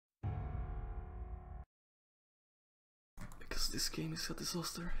This game is a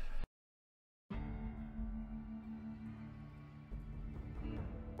disaster.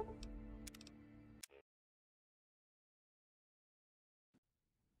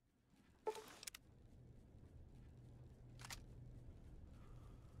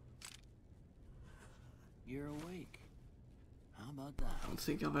 You're awake. How about that? I don't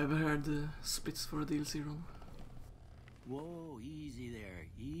think I've ever heard the splits for a DLC run. Whoa, easy there,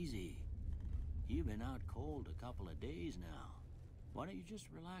 easy. You've been out cold a couple of days now. Why don't you just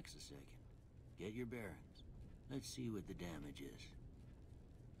relax a second? Get your bearings. Let's see what the damage is.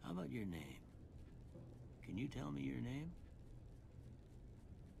 How about your name? Can you tell me your name?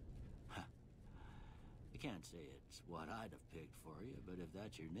 I can't say it's what I'd have picked for you, but if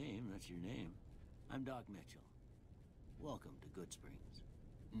that's your name, that's your name. I'm Doc Mitchell. Welcome to Good Springs.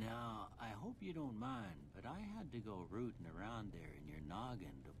 Now, I hope you don't mind, but I had to go rooting around there in your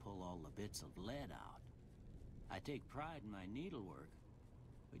noggin to pull all the bits of lead out. I take pride in my needlework,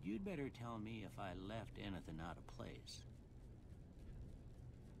 but you'd better tell me if I left anything out of place.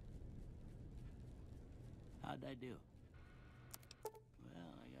 How'd I do?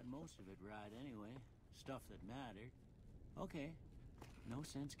 Well, I got most of it right anyway. Stuff that mattered. Okay. No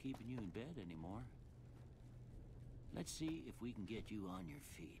sense keeping you in bed anymore. Let's see if we can get you on your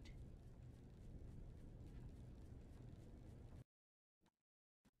feet.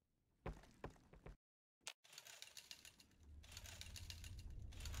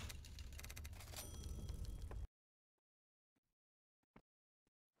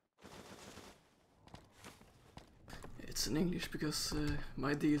 It's in English because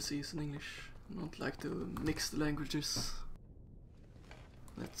my DLC is in English. I don't like to mix the languages.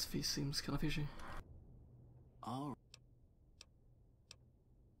 That seems kind of fishy. All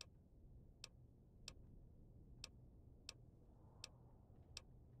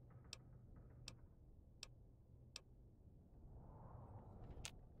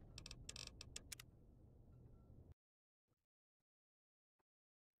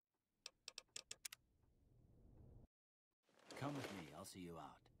Come with me, I'll see you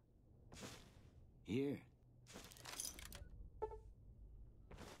out. Here.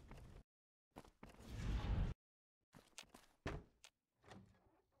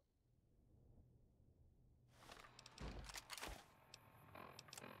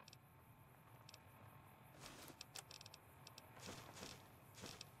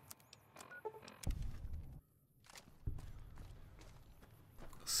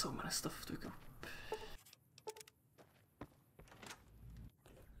 So many stuff to go.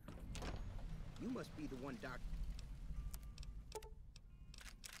 You must be the one, Doc.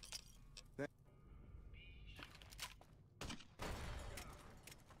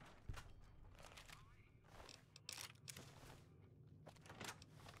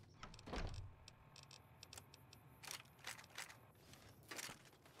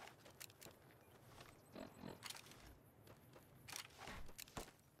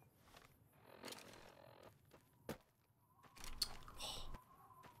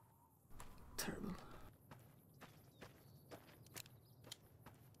 Terrible.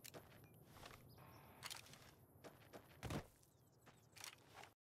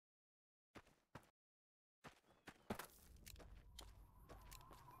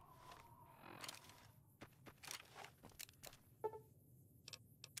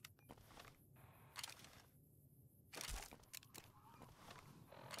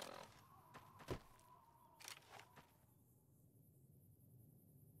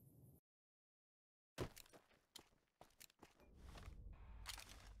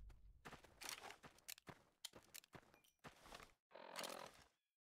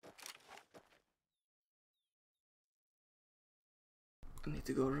 I need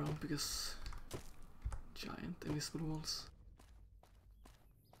to go around because giant invisible walls.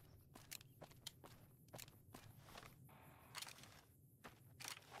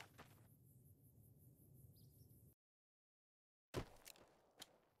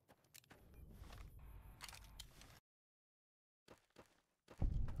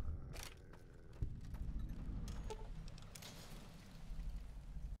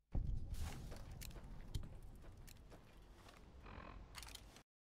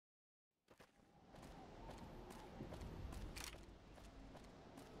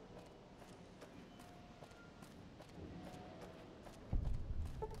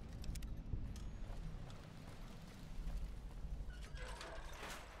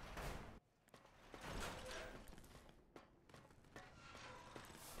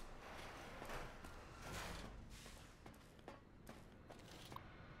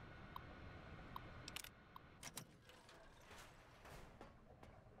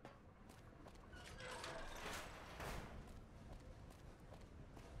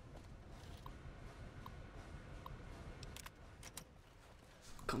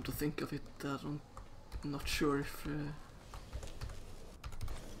 come to think of it, I'm not sure if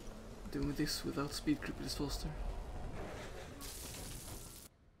doing this without speedcrip is faster.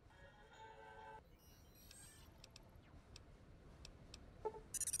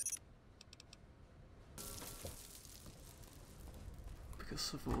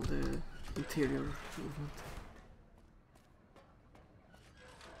 Because of all the interior movement.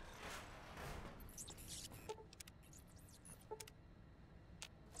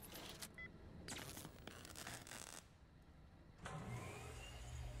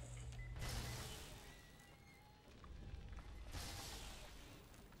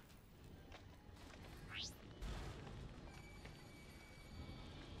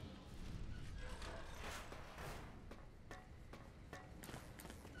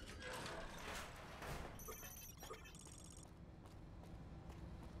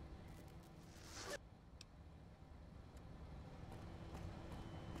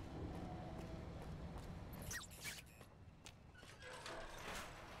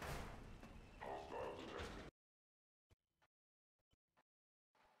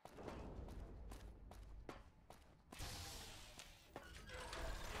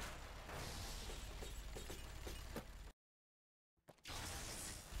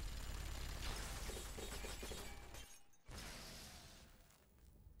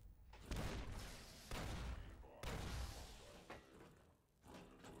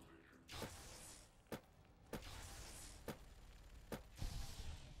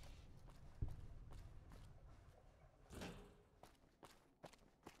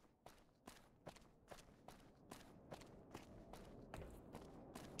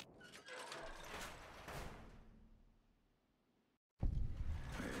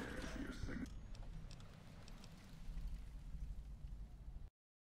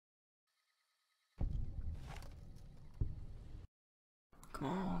 Come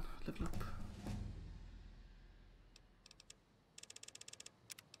on, level up.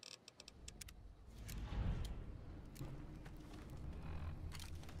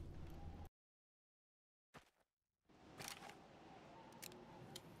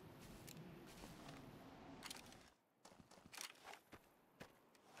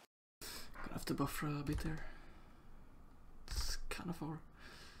 Gonna have to buffer a bit there. It's kind of far.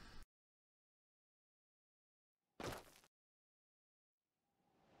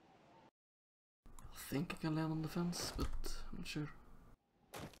 I think I can land on the fence, but I'm not sure.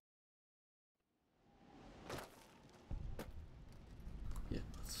 Yeah,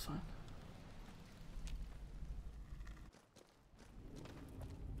 that's fine.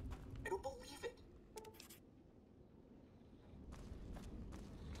 I don't believe it.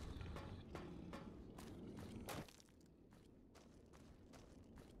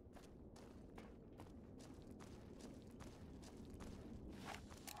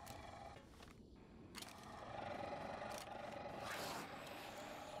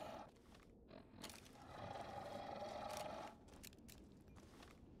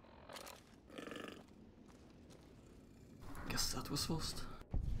 Guess that was fast.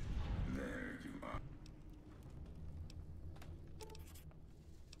 There you are.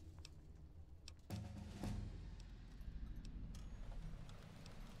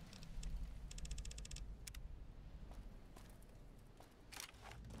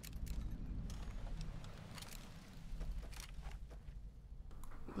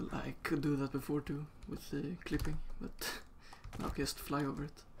 Well, I could do that before too, with the clipping, but now I just fly over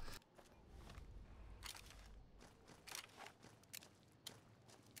it.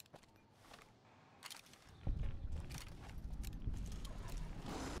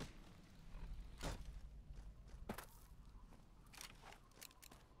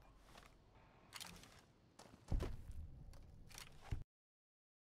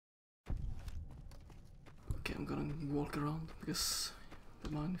 Okay, I'm gonna walk around because the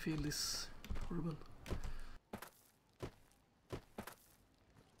minefield is horrible.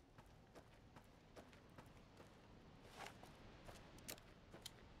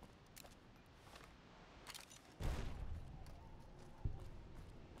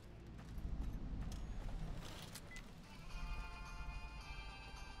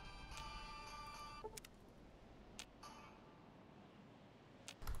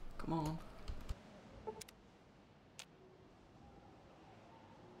 Come on.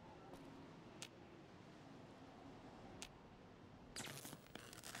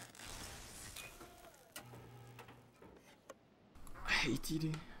 I hate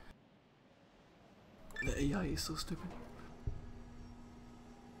TD. The AI is so stupid.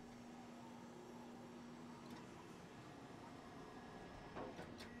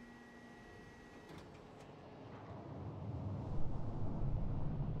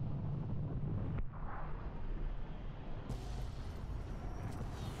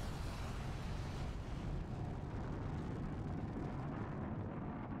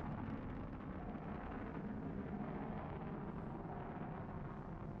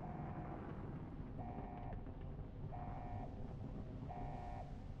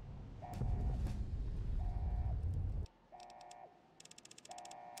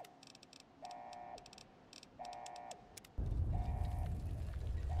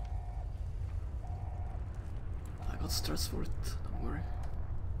 got stress for it, don't worry.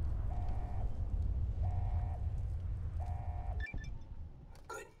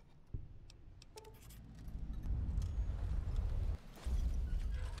 Good.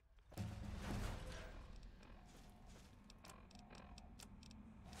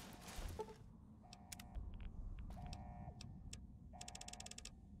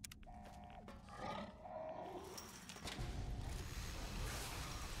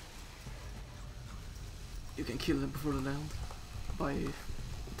 You can kill them before they land by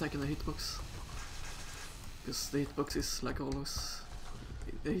attacking the hitbox. Because the hitbox is like always...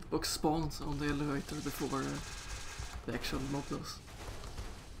 The hitbox spawns on the elevator before the actual mob does.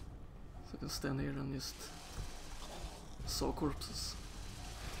 So you can stand here and just saw corpses.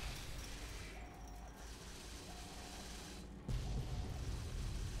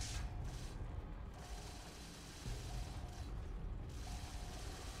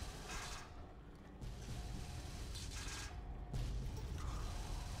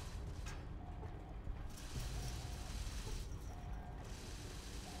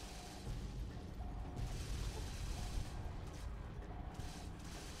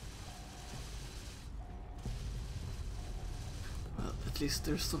 Well, at least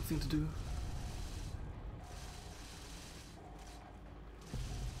there's something to do.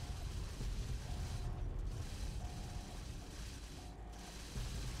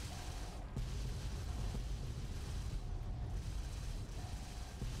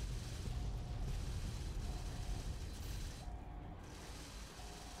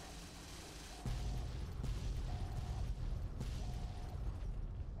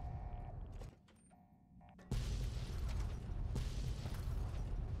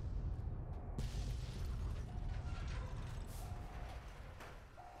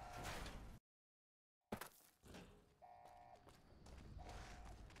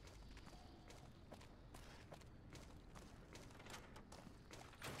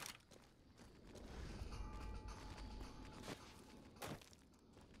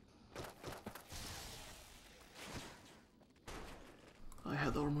 I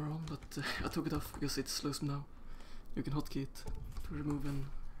had armor on, but I took it off because it slows me down. You can hotkey it to remove and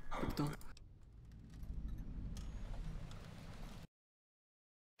put it on.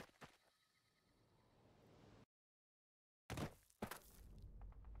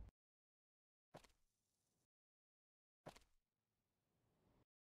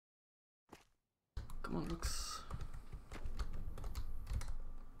 Come on, rocks.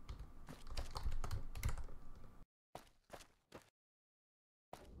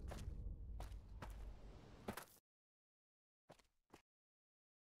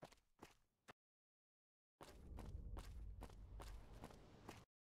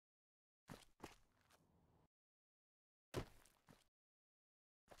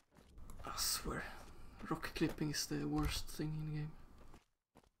 I swear, rock clipping is the worst thing in the game.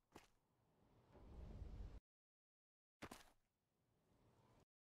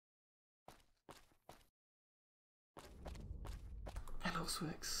 Hello,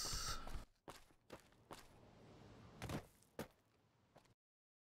 Swags.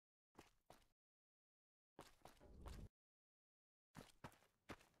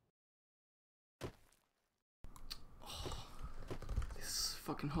 Oh, this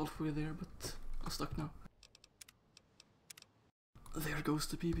fucking halfway there, but I'm stuck now. There goes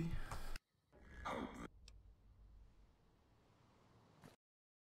the PB.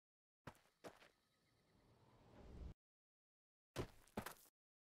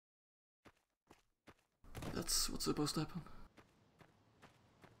 That's what's supposed to happen.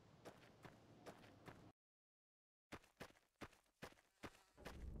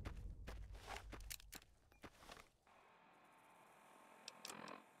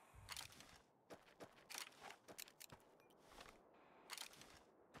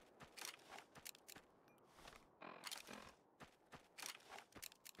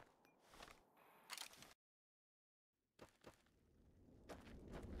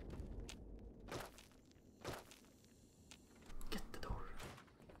 Get the door.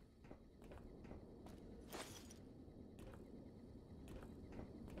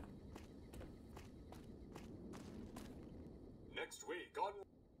 Next week on...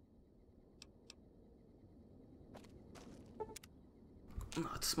 No,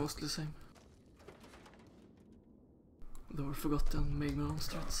 it's mostly the same. Though I forgot and made my own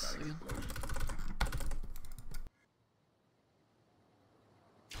strats again.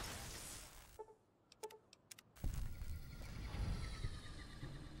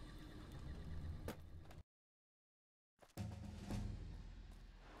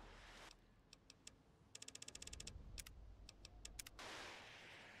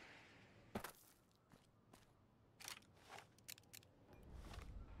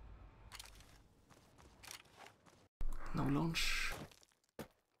 Now launch.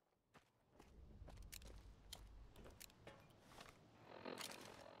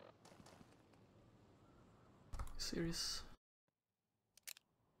 Serious?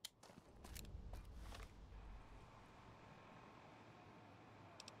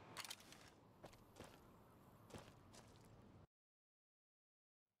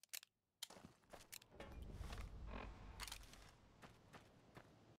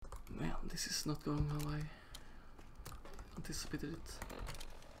 Man, this is not going how I anticipated it.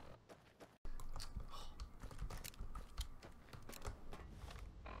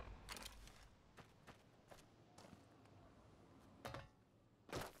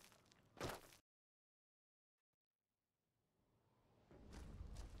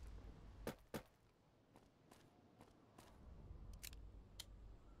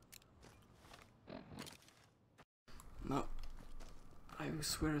 No, I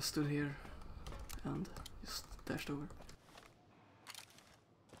swear I stood here and just dashed over.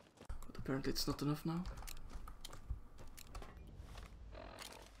 But apparently it's not enough now.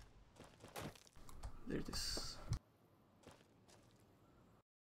 There it is.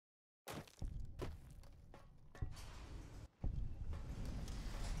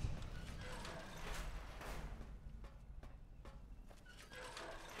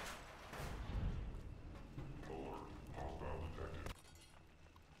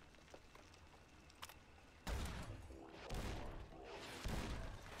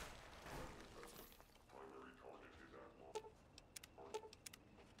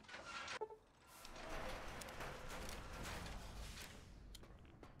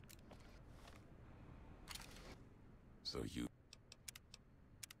 So you...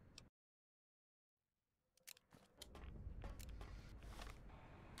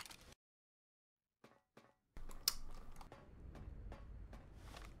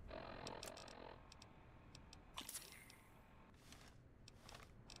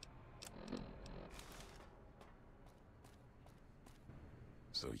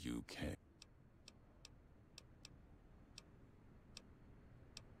 So you can't...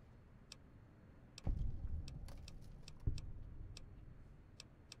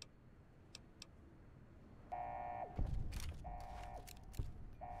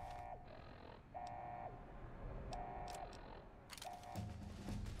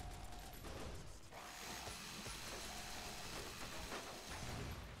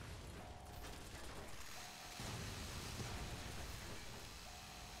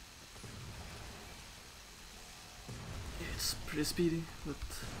 It's pretty speedy, but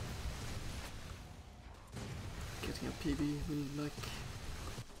getting a PB will like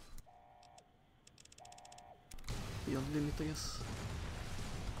be on limit, I guess.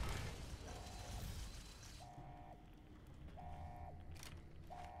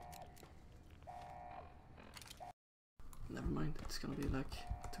 Never mind, it's gonna be like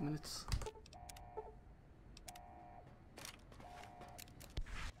 2 minutes.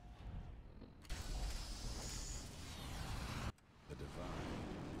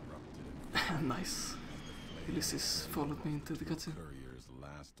 Nice. Ulysses followed me into the cutscene. Courier's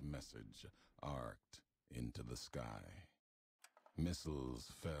last message arced into the sky.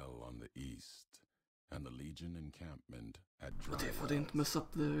 Missiles fell on the east, and the Legion encampment at But if I Dry didn't mess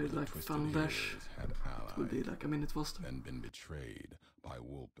up the like final dash, it would be like a minute faster. and been betrayed by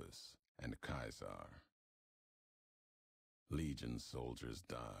Vulpus and Caesar. Legion soldiers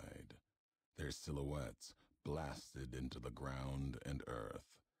died, their silhouettes blasted into the ground and earth.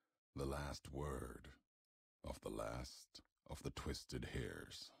 The last word of the last of the Twisted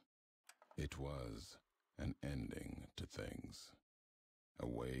Hairs. It was an ending to things, a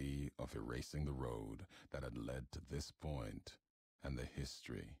way of erasing the road that had led to this point and the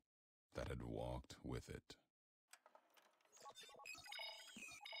history that had walked with it.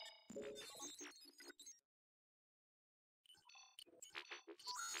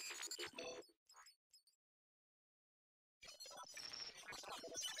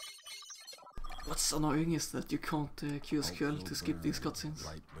 What's annoying is that you can't QSQL to skip these cutscenes.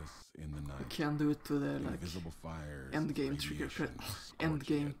 You can do it to the like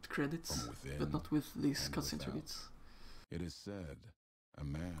endgame credits, but not with these cutscene triggers. It is said a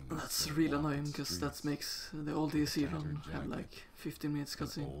man. That's really annoying because that makes the old DC run have like 15 minutes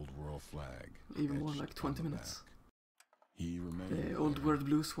cutscene, Old World flag, even more like 20 minutes. He The Old World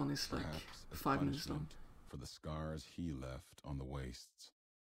Blues one is like 5 minutes long. For the scars he left on the wastes,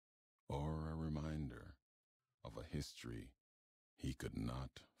 or a reminder of a history he could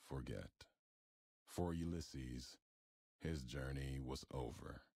not forget. For Ulysses, his journey was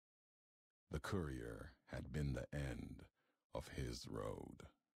over. The courier had been the end of his road.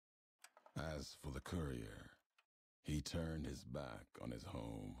 As for the courier, He turned his back on his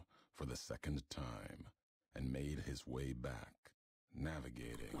home for the second time and made his way back,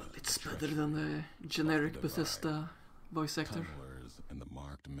 navigating. Well, it's better than the generic Bethesda voice actor. Tunnelers and the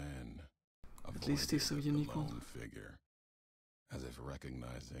marked men. At least he's a avoided unique the one. lone figure, as if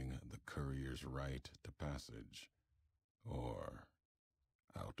recognizing the courier's right to passage, or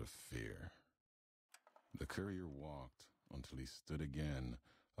out of fear. The courier walked until he stood again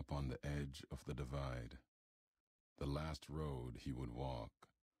upon the edge of the divide, the last road he would walk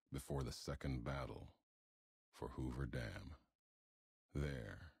before the second battle for Hoover Dam.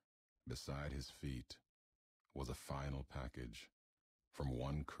 There, beside his feet, was a final package from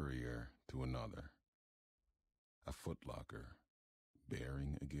one courier to another. A footlocker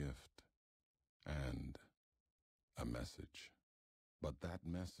bearing a gift and a message. But that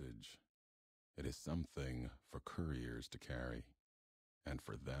message, it is something for couriers to carry, and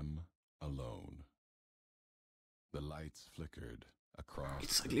for them alone. The lights flickered across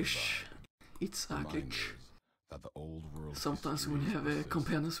It's a the glitch. divide, It's a glitch. reminders that the old world Sometimes when you have histories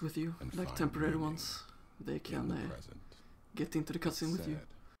companions with you, and like find temporary meaning ones, they in can the present. get into the cutscene with you. Said,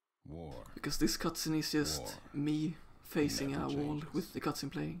 war, Because this cutscene is just War me facing never a wall changes. with the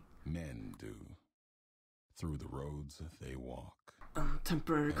cutscene playing. men do, through the roads they walk. And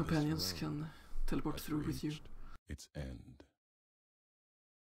temporary And this companions road can teleport has through with you. reached its end.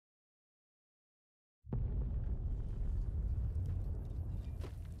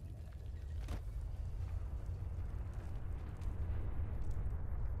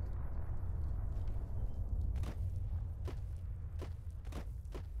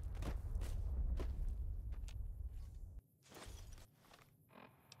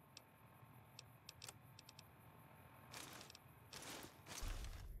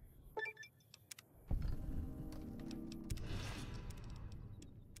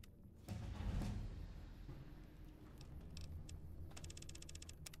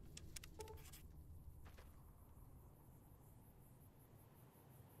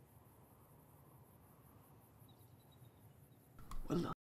 Well done.